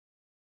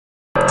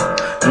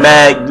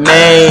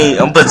mayne.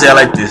 I'm putting it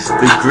like this: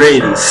 the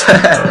greatest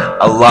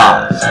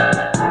alive.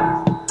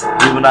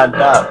 Even I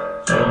die,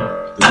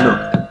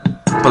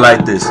 put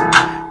like this,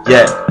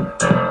 yeah.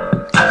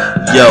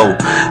 Yo,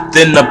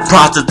 then the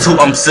prostitute,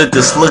 I'm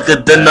sicker, slicker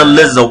than a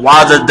lizard,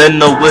 wiser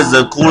than a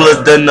wizard, cooler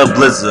than a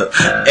blizzard,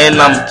 and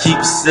I'm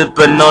keep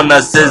sipping on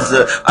that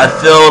scissor. I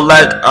feel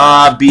like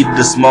I be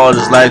the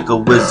smartest like a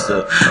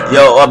wizard.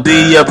 Yo, I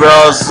be a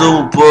bro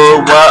super,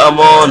 while I'm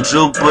on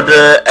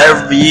Jupiter.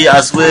 Every year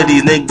I swear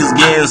these niggas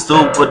getting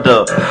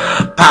stupider.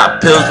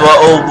 Pop pills for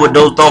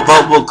overdose, don't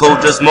fuck with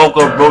coke, just smoke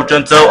a roach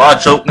until I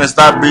choke and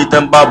stop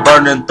breathing by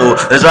burning through.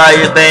 The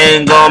driest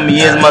thing on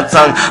me is my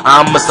tongue.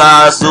 I'm a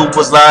side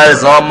super slide.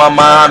 On my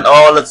mind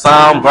all the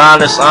time,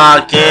 grinding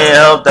shine, can't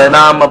help that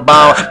I'm a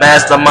bound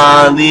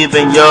mastermind,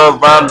 leaving your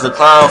rhymes a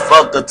clown,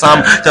 fuck the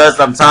time, cause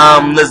I'm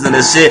timeless and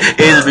this shit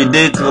is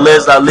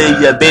ridiculous. I leave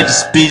your bitch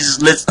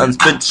speechless,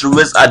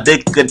 unspirituous, I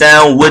dick her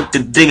down with the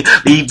dick,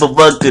 leave a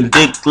fucking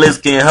dickless,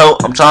 can't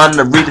help, I'm trying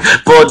to reach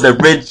for the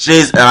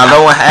riches, and I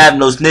don't have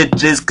no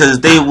snitches, cause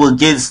they will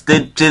get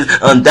stitches,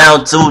 I'm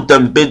down to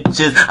them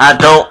bitches, I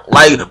don't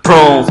like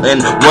prunes,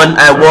 and when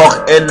I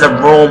walk in the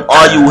room,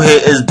 all you hear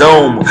is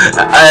doom.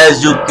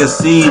 As you can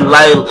see,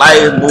 light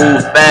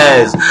move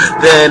fast.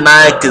 Then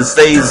I can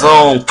say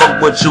zone.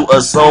 Fuck what you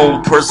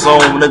assume.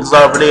 Person, niggas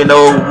already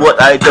know what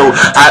I do.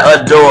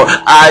 I adore.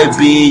 I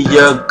be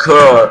your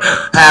girl.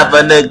 Have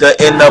a nigga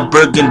in a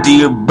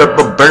burgundy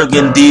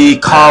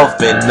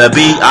coffin. The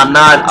beat, I'm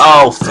not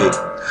off it.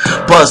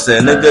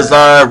 Bustin', niggas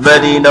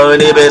already know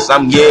any bitch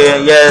I'm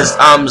getting, yes,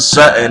 I'm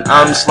shutting,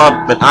 I'm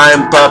slumping,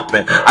 I'm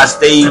pumping, I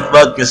stay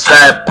fucking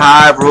strapped,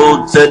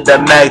 pyro to the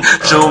max,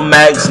 true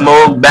max,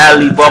 smoke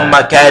badly for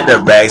my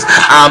cataracts,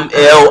 I'm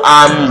ill,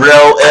 I'm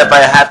real, if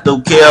I have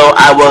to kill,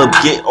 I will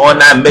get on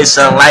that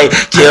mission like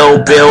Kill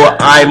Bill,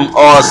 I'm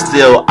all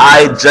still,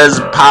 I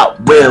just pop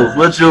wheels,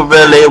 what you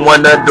really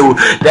wanna do,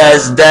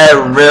 that's that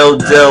real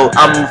deal,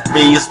 I'm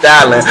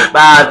freestyling,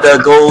 by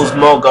the gold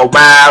smoke a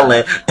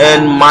wildin',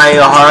 in my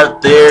heart,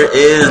 there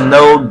is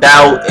no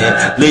doubting.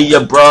 Leave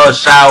your bro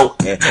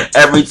shouting.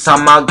 Every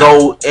time I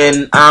go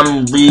in,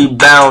 I'm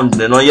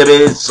rebounding. On your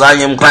bitch, I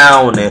am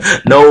clowning.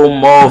 No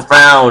more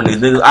frowning.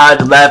 Niggas, I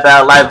just laugh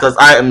at life cause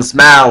I am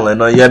smiling.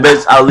 On your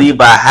bitch, I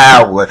leave a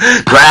howling,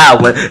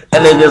 growling.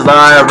 And niggas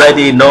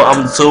already know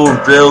I'm too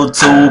real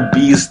to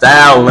be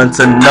styling.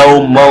 To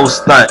no more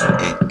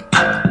stunting.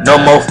 No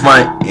more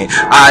frontin',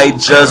 I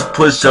just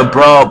push a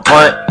broad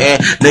button,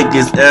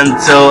 niggas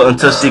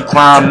until she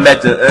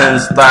climaxing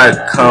and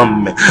start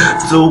coming.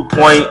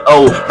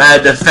 2.0,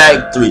 matter of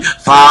fact 3,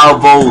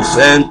 5 O's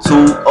and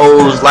 2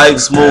 O's like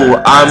smooth.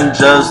 I'm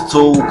just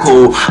too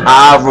cool.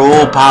 I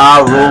rule,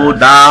 pyro,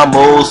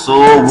 damo,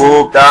 so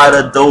whoop,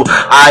 gotta do.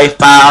 I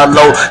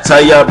follow,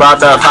 tell your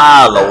brother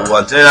follow,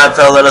 until I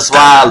tell her to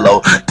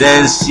swallow.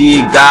 Then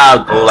she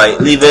goggle, like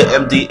leave it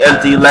empty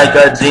like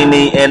a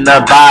genie in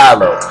a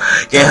bottle.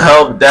 Can't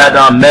help that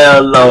I'm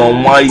mellow,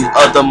 why you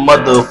other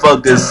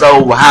motherfuckers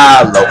so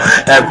hollow.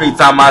 Every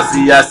time I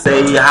see, I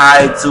say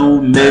hi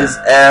to Miss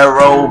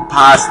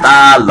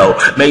Aeropostalo.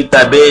 Make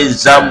that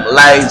bitch jump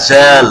like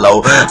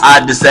cello.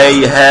 I just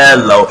say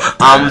hello,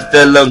 I'm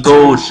feeling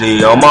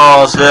Gucci, I'm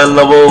all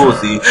feeling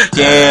woozy.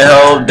 Can't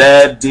help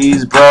that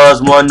these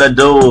bros wanna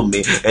do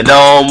me and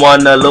don't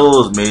wanna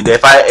lose me. They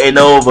fighting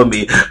over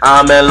me,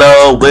 I'm in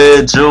love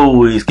with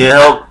Jewies. Can't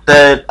help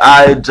that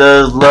I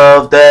just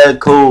love that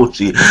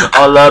coochie,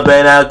 all up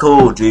in that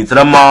coochie. To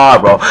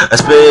tomorrow, I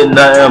spit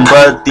nothing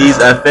but these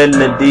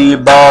infinity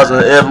bars,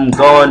 and if I'm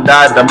going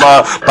down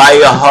tomorrow, by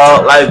your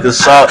heart like a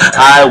shark,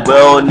 I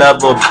will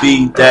never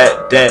be that.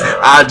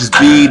 I just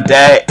be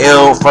that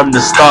ill from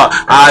the start.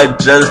 I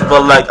just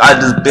feel like I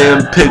just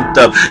been picked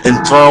up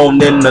and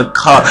thrown in the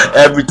car.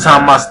 Every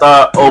time I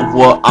start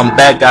over, I'm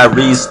back, I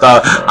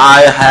restart.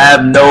 I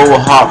have no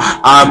heart,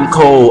 I'm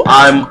cold,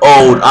 I'm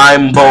old,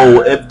 I'm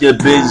bold. If your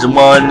bitch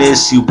want it,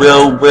 she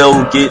will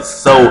get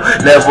sold.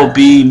 Never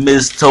be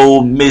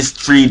mistold,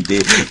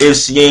 mistreated. If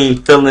she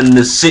ain't feeling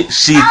the shit,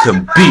 she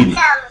can beat it.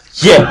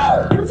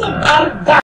 Yeah.